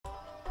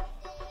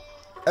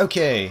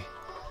Okay.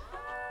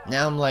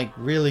 Now I'm like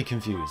really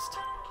confused.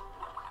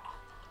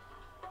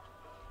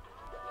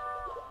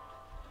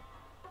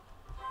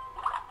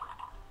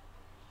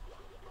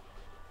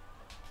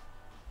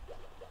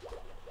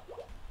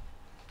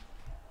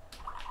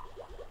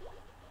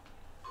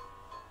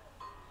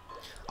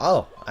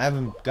 Oh, I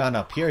haven't gone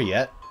up here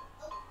yet.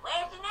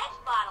 Where's the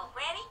next bottle,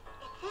 Freddi?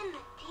 It's in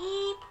the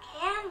deep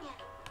canyon.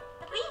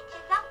 The beach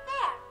is up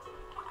there.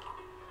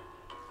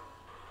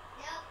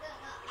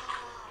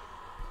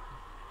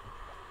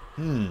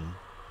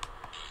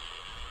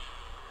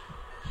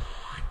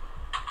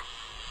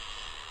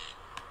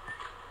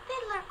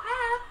 Fiddler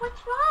Crab,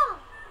 what's wrong?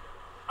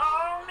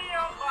 Oh me,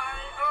 oh my,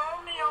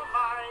 oh me, oh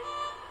my.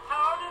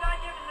 How did I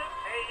get in this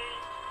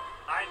cage?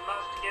 I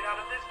must get out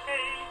of this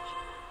cage.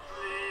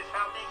 Please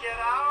help me get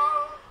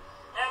out,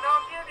 and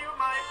I'll give you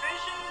my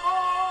fishing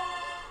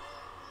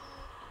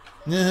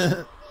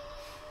pole.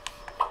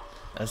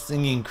 A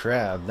singing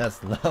crab.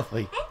 That's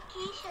lovely. This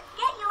key should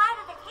get you out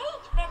of the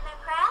cage, Fiddler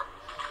Crab.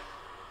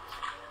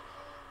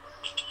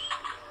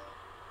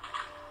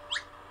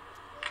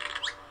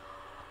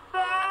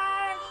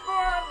 Thanks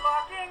for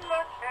unlocking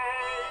the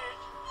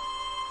cage.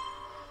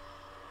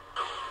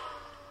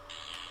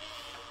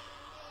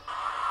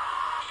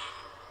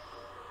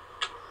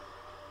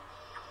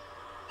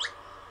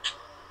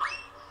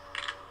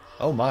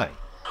 Oh my.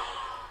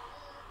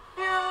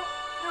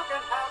 You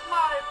can have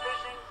my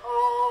fishing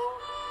pole.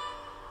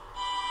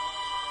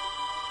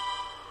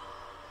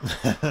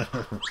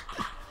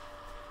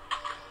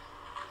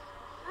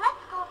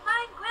 Let's go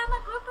find Grandma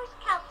Grouper's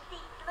kelp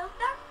seeds,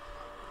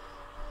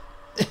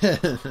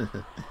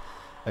 Luther.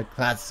 A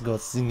classical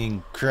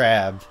singing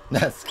crab.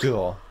 That's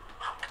cool.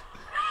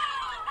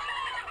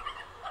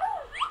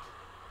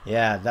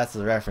 Yeah, that's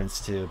a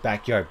reference to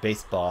backyard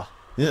baseball.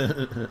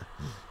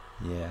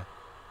 Yeah.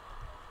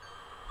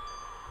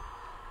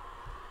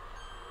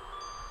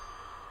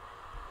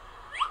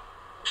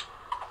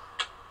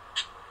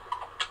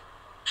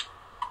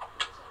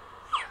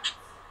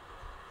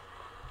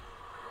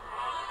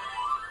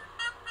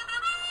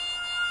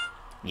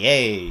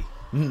 Yay!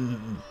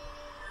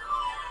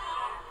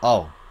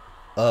 Oh.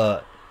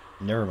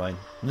 Never mind.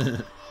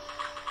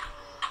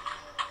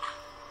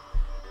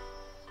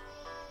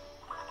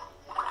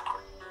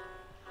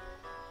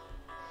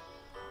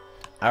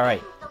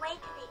 Alright. This is the way to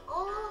the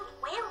old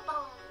whale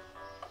bones.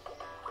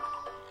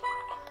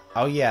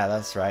 Oh yeah,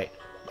 that's right.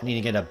 I need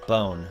to get a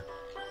bone.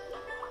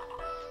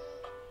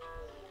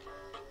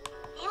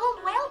 The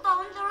old whale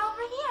bones are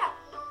over here.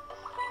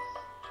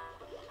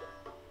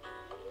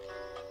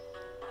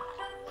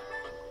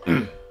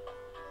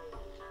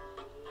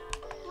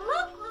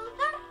 Look,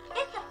 Luther,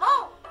 it's a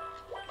bone.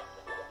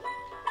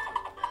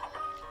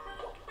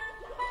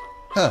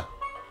 Huh.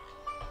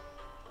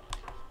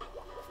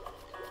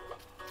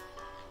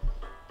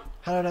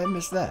 How did I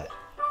miss that?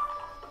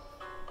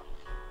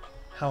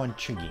 How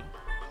intriguing.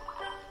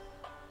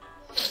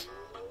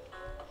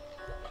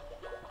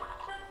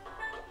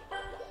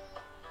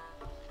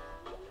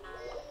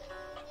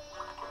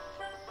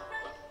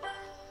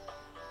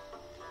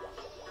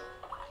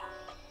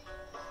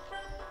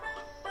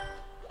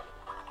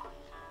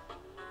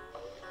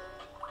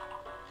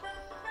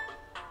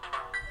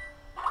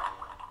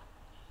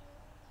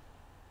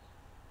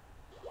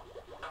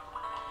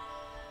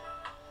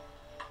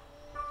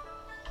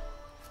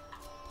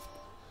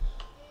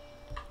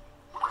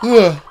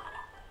 Ugh.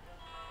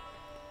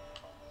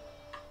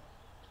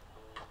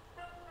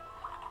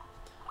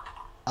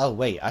 Oh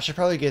wait, I should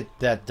probably get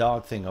that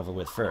dog thing over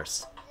with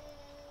first.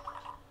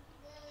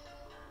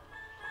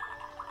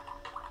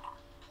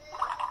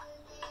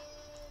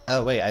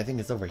 Oh wait, I think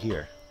it's over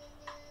here.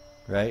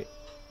 Right?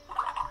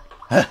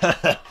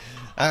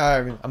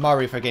 I'm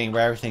already forgetting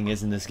where everything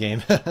is in this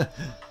game.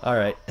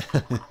 Alright.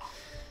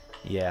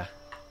 Yeah.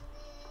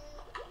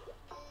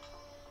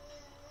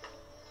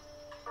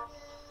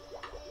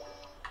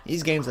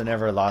 These games have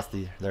never lost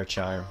their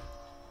charm.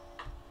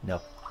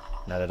 Nope,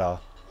 not at all.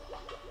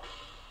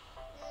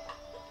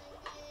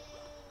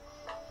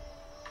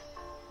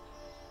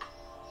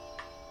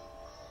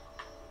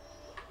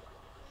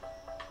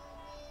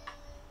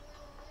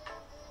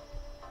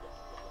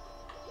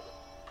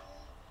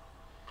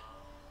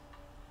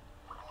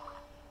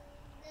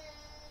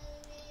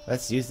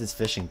 Let's use this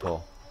fishing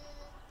pole.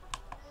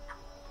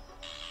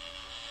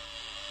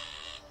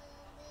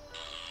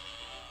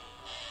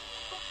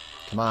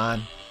 Come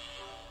on.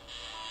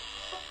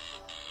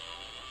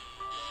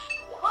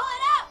 Pull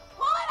it up!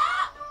 Pull it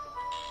up!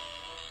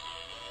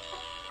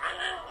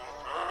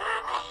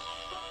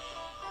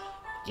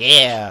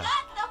 Yeah.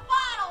 Got the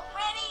bottle,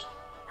 Freddi!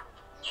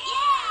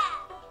 Yeah!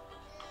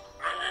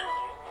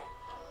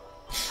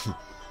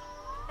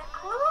 The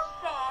clue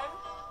says,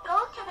 go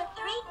to the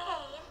 3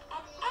 caves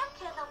and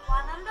enter the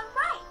one on the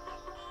right.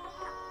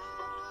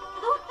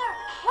 Luther,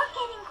 we're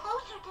getting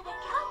closer to the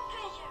kelp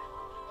treasure.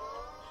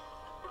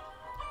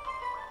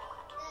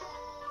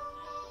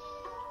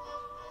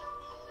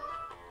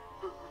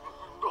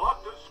 Got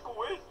the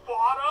squid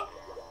bottom?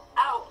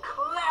 Oh,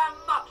 clam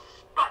up,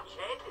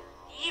 spongehead.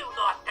 You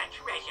lost the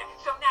treasure,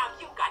 so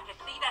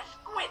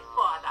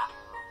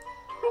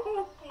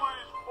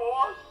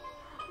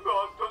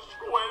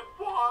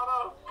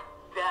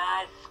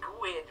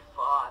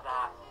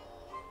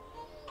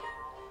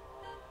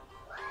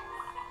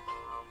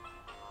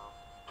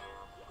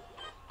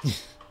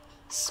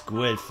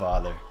Squid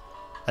father.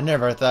 I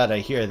never thought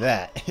I'd hear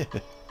that.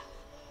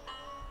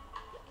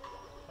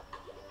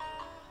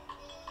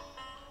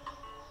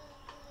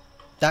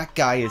 That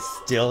guy is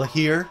still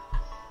here?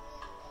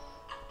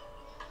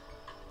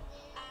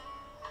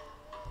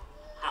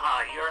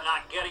 You're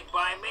not getting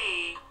by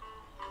me.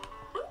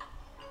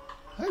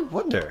 I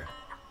wonder.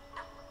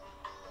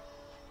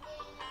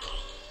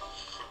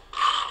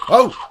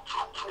 Oh!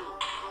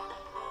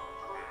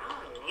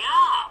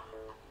 Yum!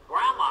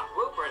 Grandma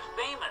Grouper's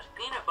famous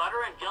peanut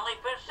butter and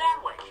jellyfish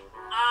sandwich.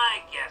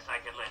 I guess I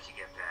could let you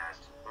get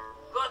past.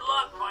 Good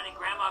luck finding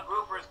Grandma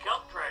Grouper's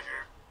kelp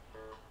treasure.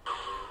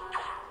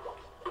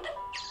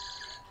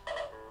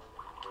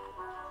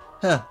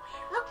 Huh.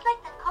 Looks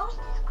like the coast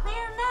is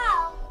clear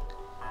now.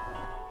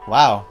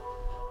 Wow.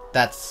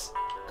 That's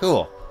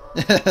cool.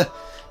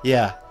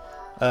 Yeah.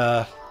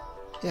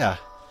 Yeah.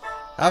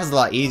 That was a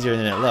lot easier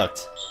than it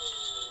looked.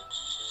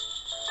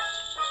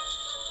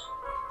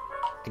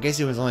 I guess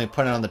he was only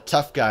putting on the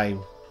tough guy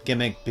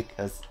gimmick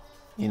because,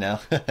 you know.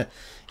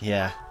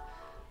 Yeah.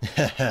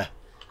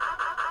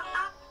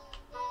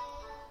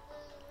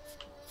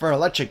 For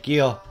Electric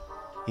Eel,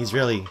 he's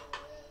really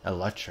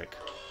electric.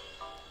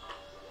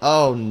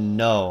 Oh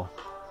no.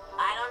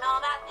 I don't know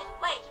about this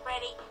place,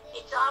 Freddy.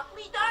 It's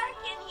awfully dark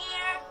in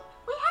here.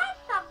 We have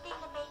something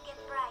to make it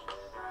bright.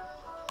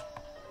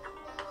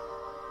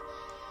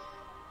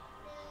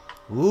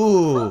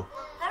 Ooh. Look,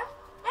 Luther,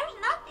 there's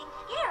nothing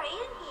scary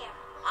in here.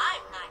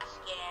 I'm not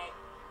scared.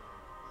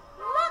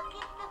 Look,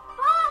 it's the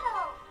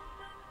bottle.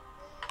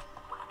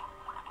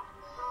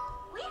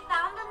 We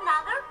found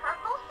another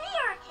purple sea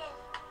urchin.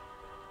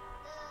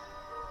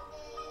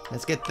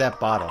 Let's get that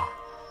bottle.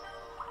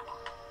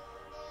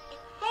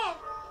 It says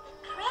the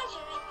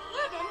treasure is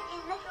hidden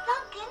in the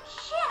sunken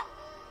ship.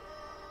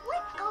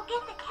 Let's go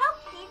get the kelp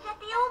seeds at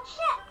the old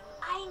ship.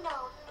 I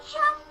know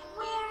just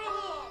where it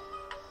is.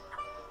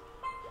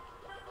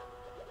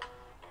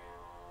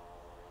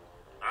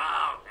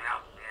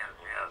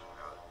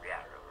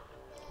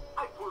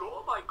 I put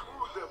all my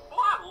clues in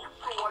bottles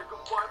so I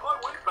could find my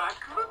way back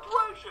to the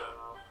treasure.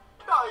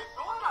 I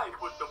thought I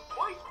put the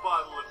poison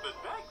bottle in the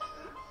next.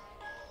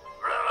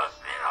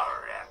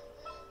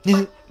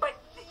 But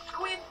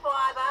Squid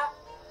Father,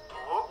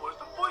 what was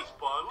the voice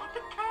bottle in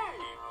the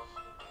cave?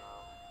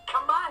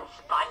 Come on,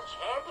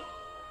 Spongehead.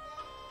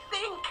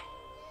 Think.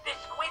 The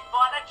Squid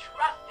Father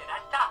trusted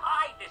us to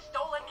hide the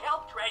stolen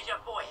kelp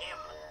treasure for him.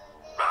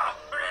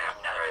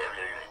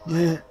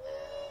 Yeah.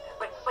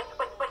 But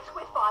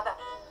Squid Father.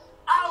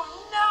 Oh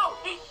no,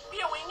 he's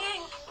spewing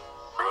ink.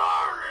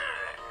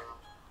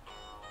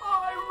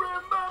 I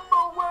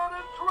remember where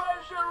the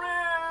treasure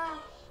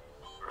is.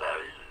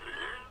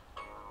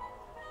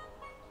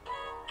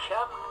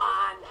 Come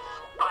on,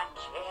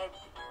 Spongehead.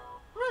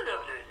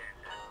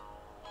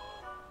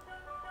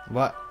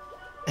 What?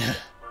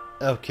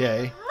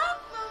 Okay. Look,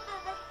 Luther,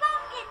 the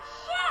sunken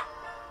ship.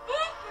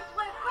 This is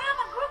where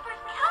Grandma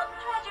Grouper's kelp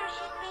treasure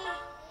should be.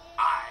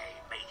 Aye,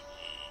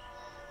 matey.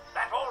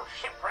 That old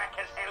shipwreck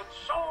has held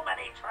so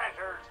many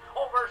treasures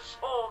over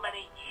so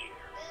many years.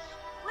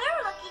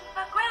 We're looking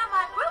for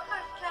Grandma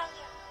Grouper's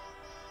treasure.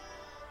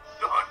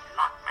 Good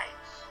luck,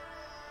 mates.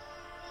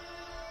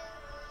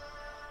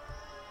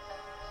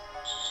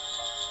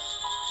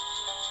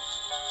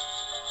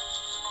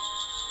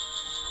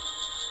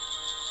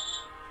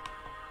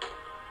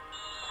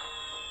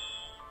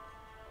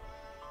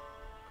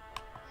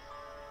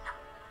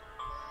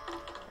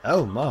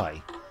 Oh my.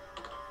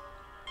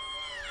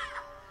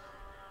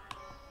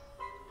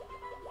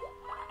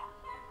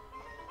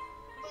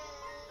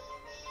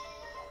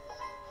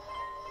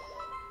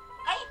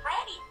 Hey,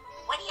 Freddy,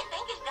 what do you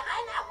think is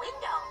behind that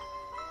window?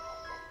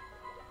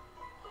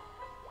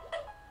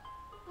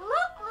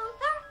 Look,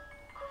 Luther.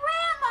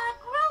 Grandma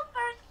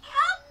Grouper's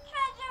kelp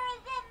treasure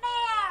is in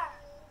there.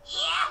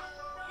 Yes!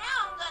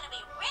 Now I'm gonna be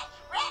rich,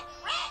 rich,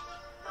 rich.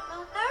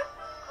 Luther,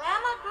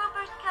 Grandma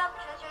Grouper's kelp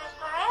treasure is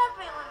for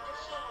everyone to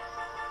share.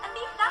 And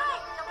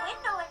besides, the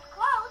window is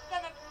closed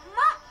and it's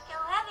much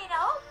too heavy to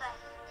open.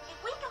 If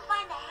we can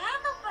find the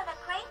handle for the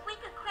crank, we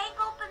could crank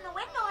open the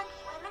window and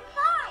swim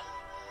inside.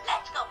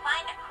 Let's go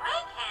find a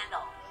crank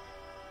handle.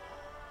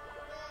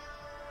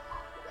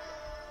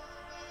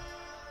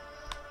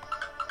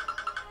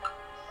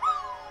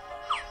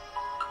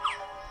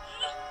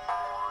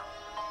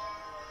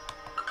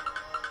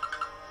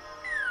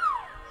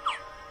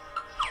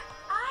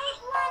 I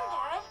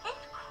wonder if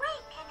this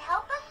crank can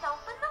help us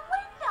open the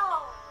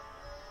window.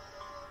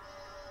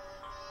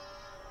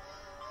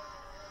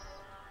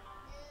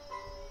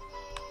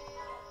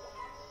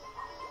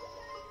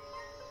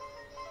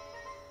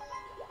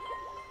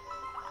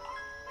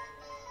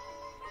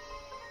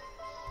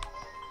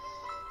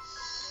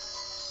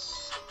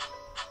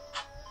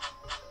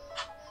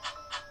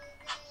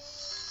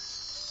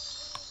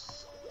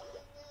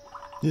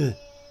 Yeah.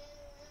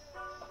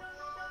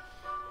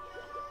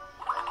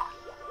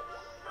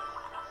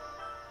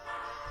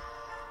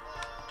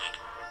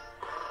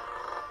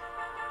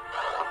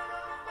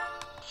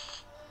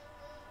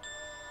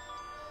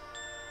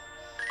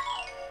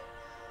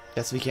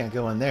 Guess we can't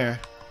go in there.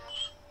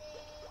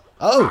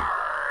 Oh!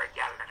 Arr,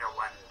 you little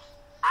ones.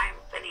 I'm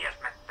Phineas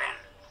McFinn,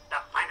 the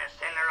finest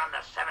sailor on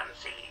the seven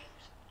seas.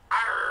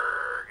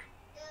 Arr!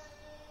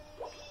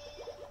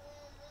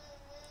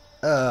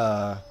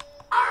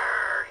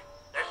 Arg!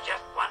 There's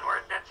just one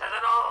word that says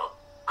it all.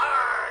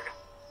 Arg!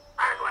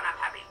 Arg when I'm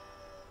happy.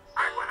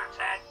 Arg when I'm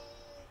sad.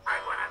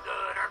 Arg when I'm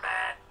good or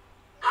bad.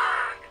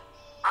 Arg!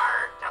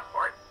 Arg to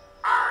port.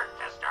 Arg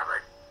to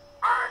starboard.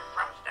 Arg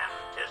from stem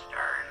to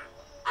stern.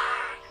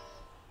 Arg!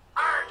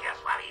 Arg, you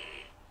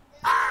swabby.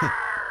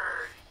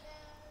 Arg!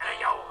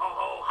 Yo ho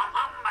ho hum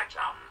hum my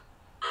chum.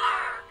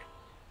 Arg!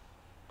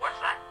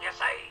 What's that you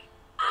say?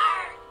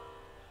 Arg!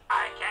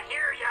 I can't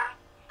hear ya.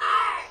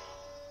 Arg!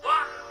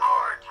 One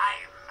more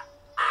time.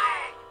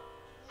 Arg!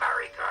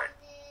 Very good.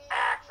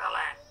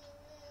 Excellent.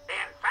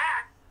 In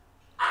fact,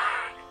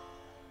 arg!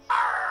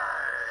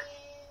 Arg!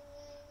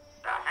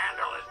 The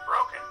handle is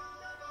broken.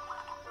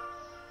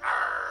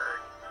 Arg!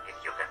 If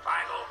you could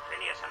find old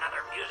Phineas another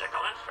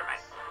musical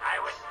instrument,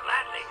 I would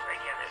gladly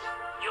trade you this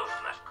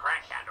useless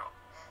crank handle.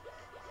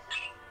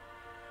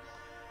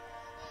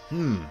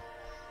 And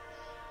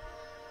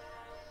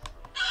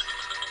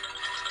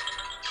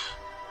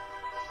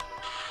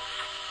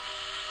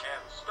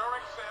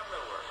starring Sam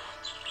Miller.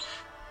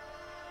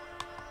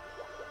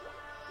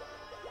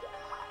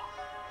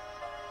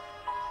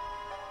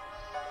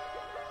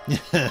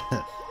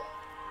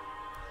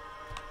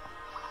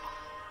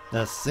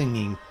 The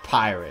singing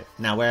pirate.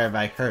 Now where have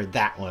I heard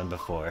that one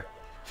before?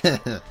 That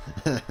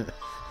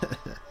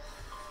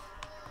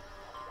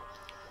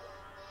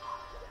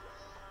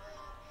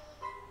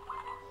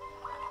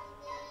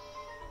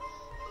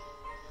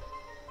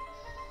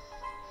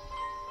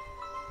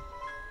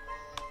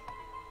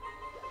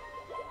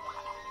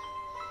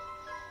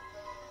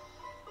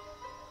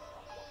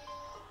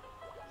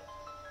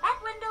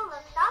window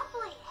looks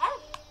awfully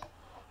heavy.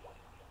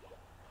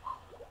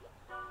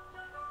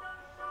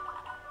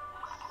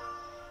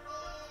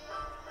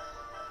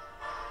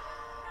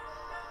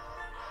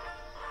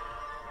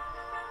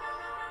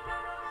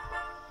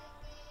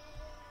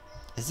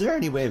 Is there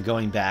any way of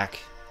going back?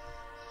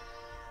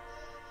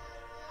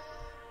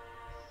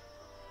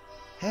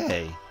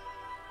 Hey.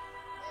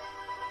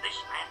 This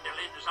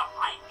mandolin is a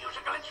fine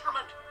musical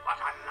instrument, but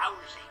a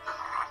lousy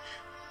crutch.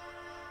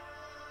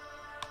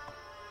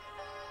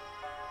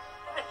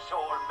 This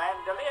old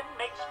mandolin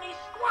makes me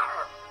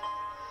squirm.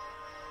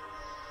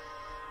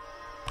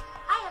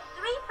 I have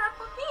 3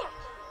 purple tears.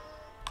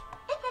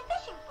 It's a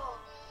fishing pole.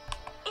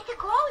 It's a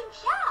glowing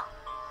shell.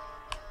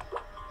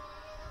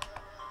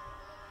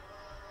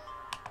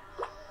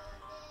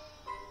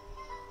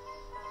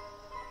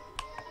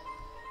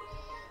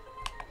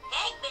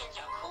 Eggmans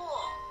are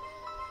cool.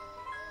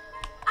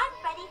 I'm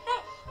Freddi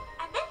Fish,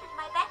 and this is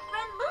my best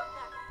friend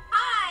Luther.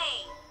 Hi!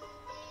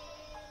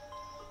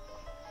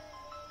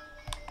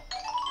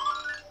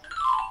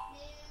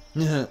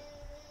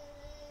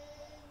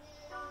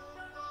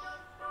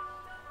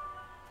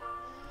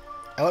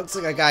 It looks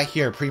like I got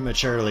here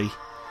prematurely.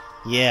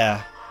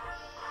 Yeah.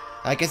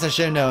 I guess I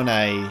should have known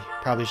I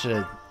probably should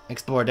have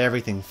explored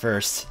everything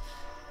first.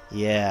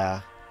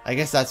 Yeah. I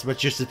guess that's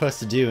what you're supposed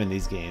to do in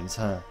these games,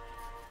 huh?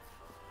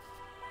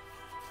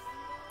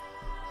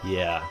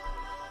 Yeah.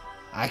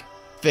 I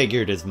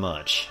figured as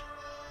much.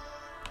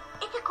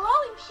 It's a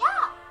glowing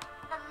shell.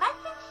 The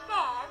message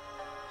says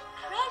the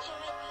treasure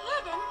is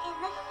hidden in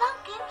the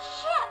sunken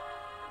ship.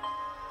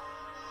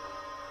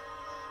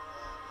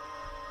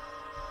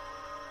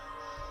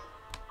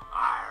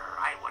 Arr,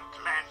 I would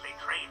gladly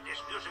trade this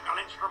musical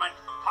instrument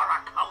for a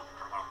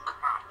comfortable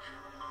crotch.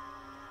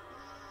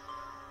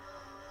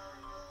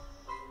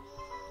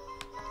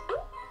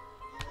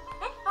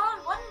 This phone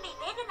wouldn't be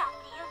big enough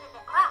to use as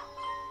a crutch.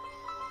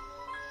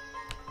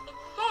 It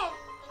says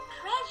the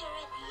treasure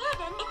is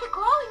hidden. It's a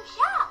glowing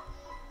shell.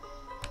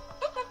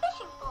 It's a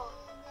fishing pole.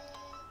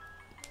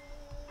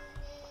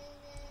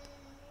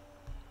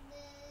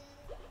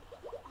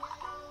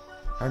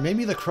 Or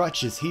maybe the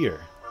crutch is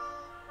here.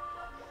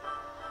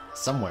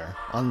 Somewhere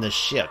on this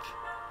ship.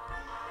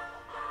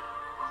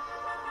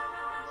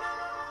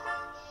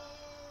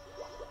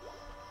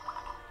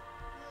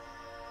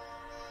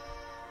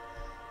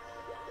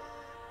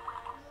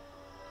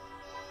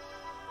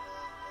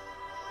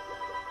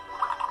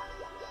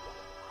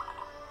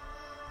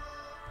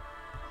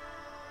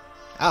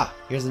 Ah,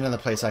 here's another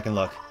place I can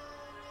look.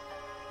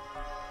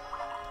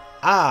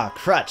 Ah,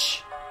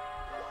 crutch.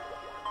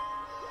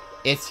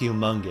 It's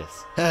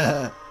humongous.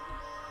 That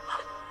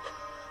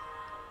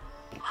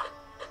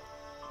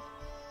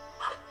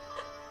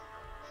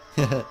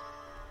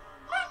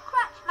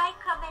crutch might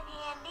come in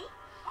handy.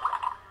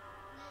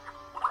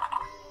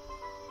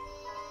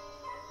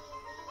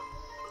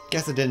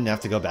 Guess I didn't have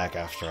to go back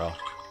after all.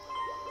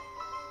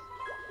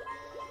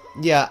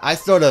 Yeah, I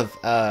sort of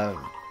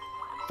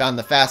found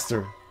the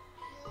faster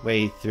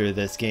way through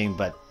this game,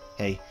 but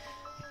hey,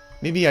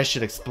 maybe I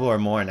should explore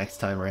more next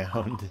time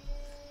around.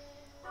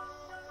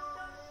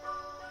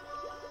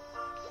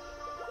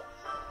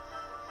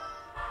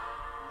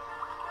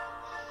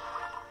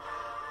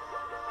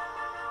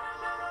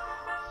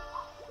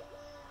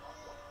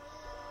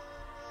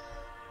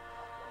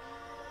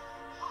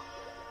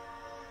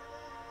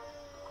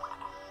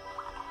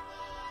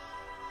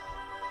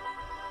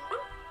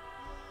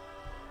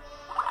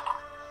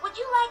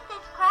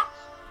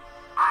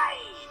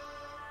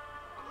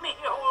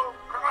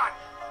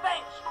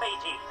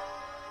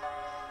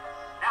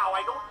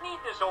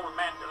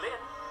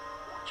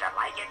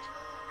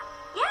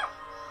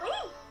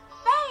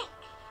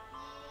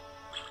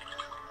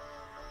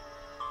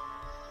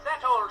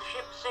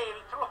 ship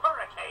sailed through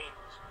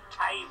hurricanes,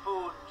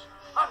 typhoons,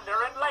 thunder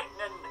and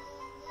lightning,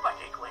 but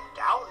it went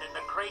down in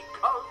the great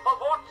Kelp of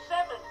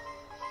 '07.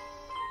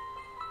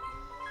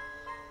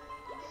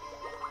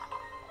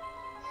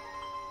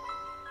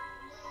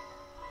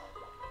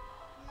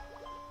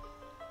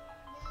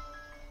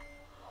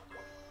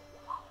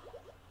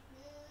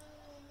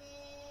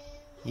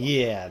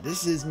 Yeah,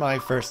 this is my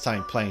first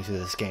time playing through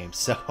this game,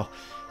 so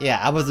yeah,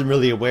 I wasn't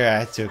really aware I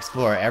had to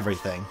explore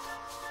everything.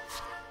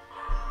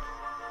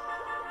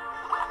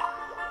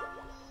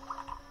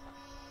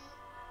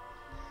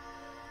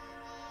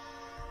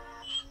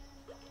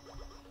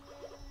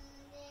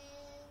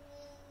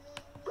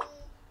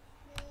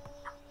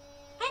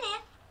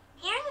 Phineas,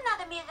 here's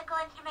another musical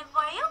instrument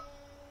for you.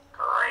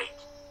 Great.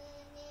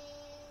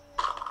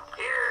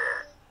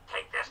 Here,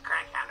 take this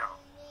crank handle.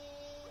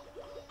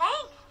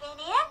 Thanks,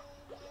 Phineas.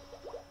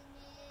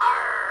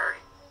 Arg!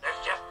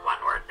 There's just one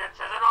word that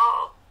says it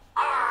all.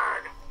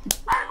 Arg!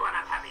 Arg when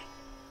I'm happy.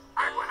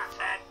 Arg when I'm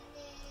sad.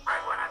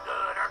 Arg when I'm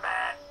good or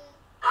bad.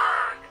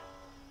 Arg!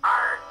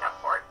 Arg to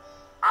port.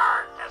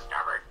 Arg to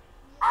starboard.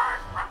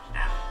 Arg from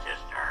stem to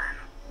stern.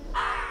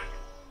 Arg!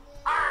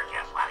 Arg,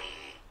 yes,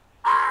 Wally.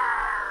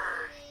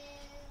 Arg!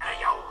 Hey,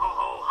 yo, ho,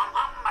 ho, hum,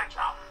 hum, my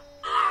chum.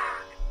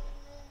 Arg!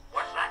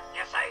 What's that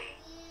you say?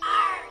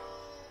 Arg!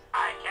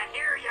 I can't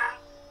hear ya.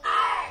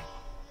 Arg!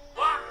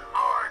 One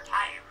more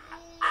time.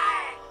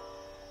 Arg!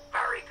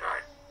 Very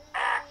good.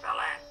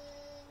 Excellent.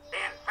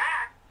 In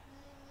fact,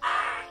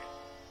 arg!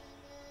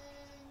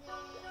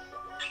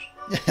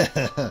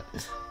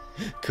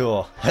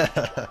 Cool.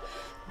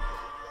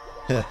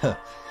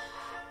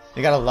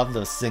 You gotta love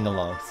those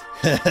sing-alongs.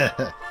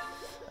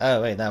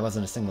 Oh wait, that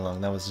wasn't a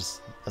sing-along, that was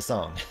just a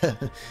song.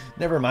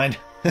 Never mind.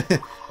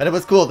 But it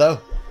was cool though.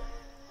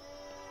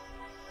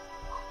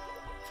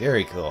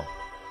 Very cool.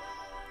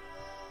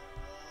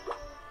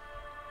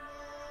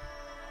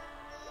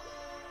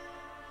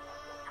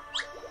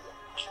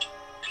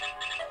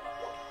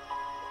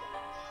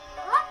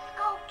 Let's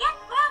go get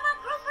Grandma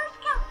Grouper's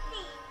kelp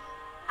seed.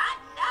 Hot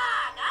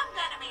dog, I'm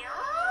gonna be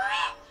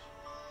rich.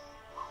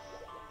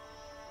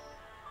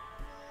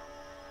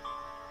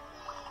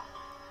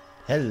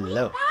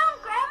 Hello.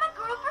 Found Grandma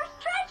Grouper's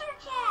treasure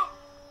chest.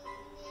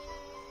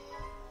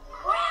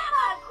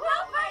 Grandma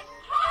Grouper's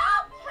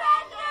kelp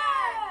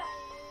treasure.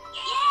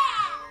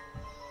 Yeah.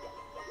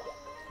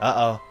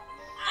 Uh-oh.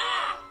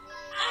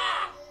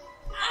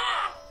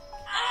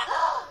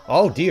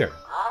 Oh dear.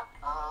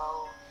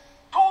 Uh-oh.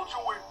 Told you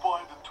we'd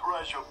find the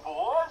treasure,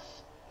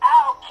 boss.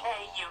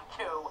 Okay, you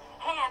two.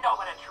 Hand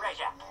over the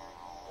treasure.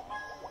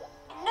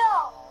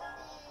 No.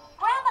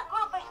 Grandma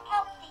Grouper's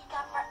kelp seeds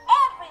are for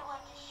everyone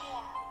to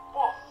share.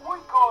 Well, we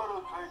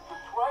gotta take the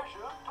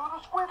treasure to the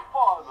Squid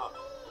Father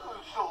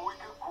so we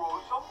can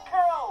grow some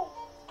kelp.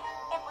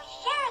 If we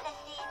share the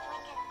seeds, we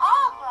can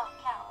all grow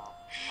kelp.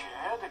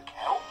 Share the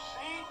kelp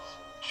seeds?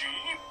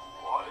 Gee,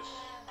 boss.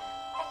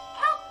 The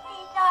kelp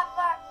seeds are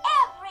for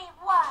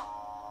everyone.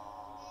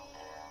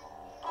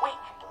 Wait.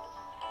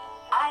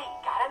 I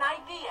got an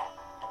idea.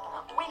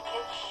 We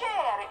can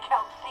share the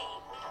kelp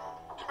seeds.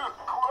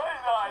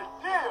 Great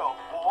idea,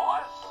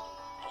 boss.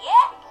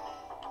 Yeah?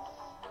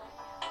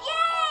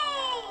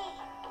 Yay!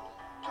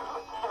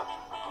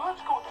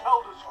 Let's go tell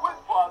the Squid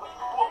Father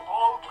we're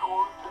all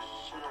going to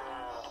share.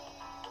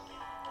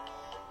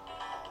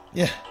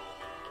 Yeah.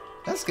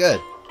 That's good.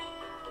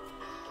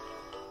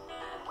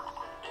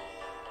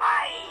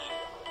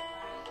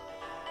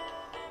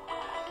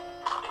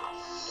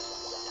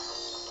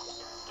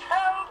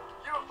 Kelp,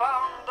 you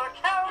found the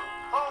kelp,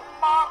 the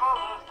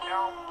marvelous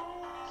kelp.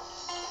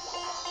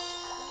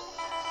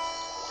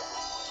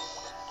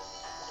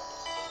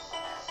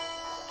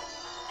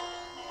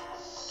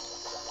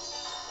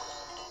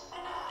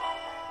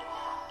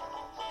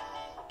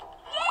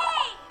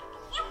 Yay!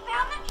 You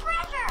found the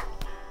treasure!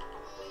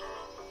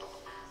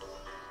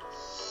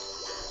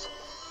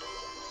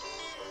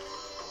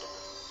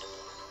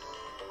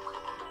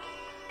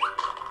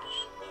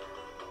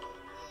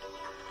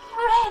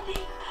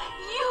 Freddi,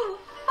 you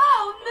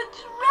found the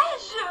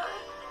treasure!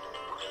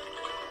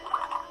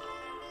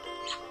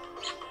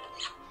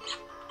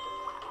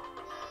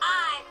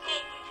 I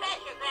take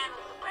treasure, Grandma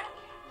Cooper.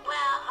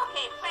 Well,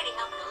 okay, Freddi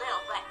helped a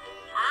little, but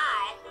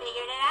I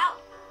figured it out.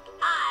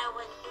 I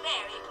was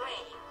very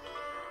brave.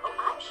 Oh,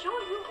 I'm sure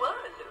you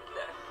were,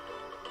 Luther.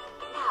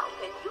 Now,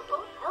 can you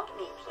both help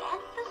me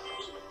plant the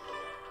seed?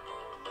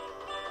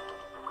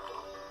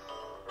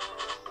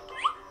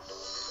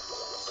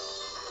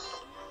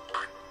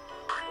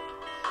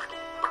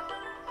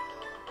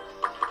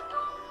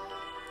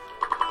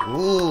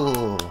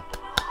 Ooh.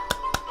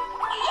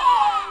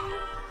 Yeah!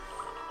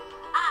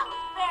 I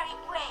was very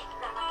brave,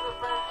 Grandma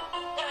Cooper.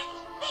 There were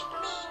these big,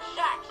 mean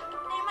sharks.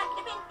 There must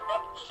have been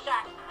 50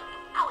 sharks.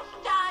 I was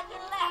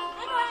dodging left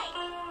and right,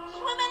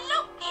 swimming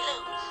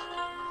loop-de-loops.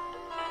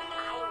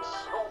 I'm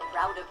so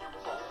proud of you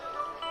both.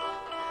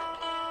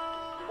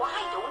 Why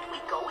don't we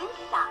go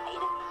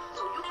inside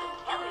so you can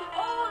tell me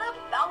all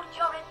about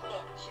your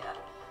adventure?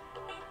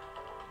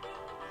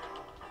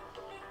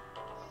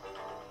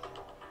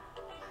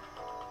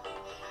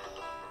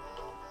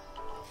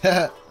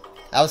 That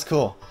was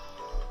cool.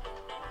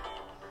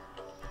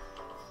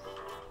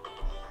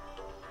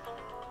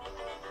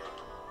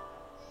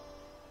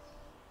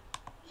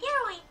 Here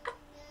we go.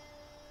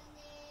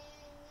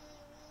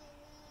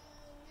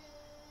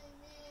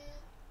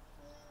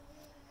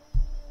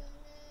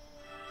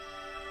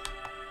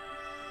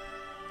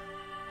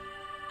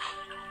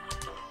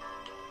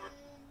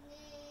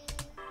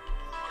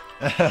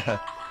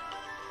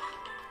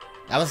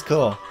 That was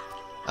cool.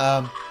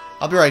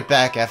 I'll be right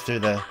back after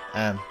the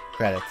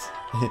credits.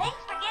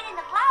 Thanks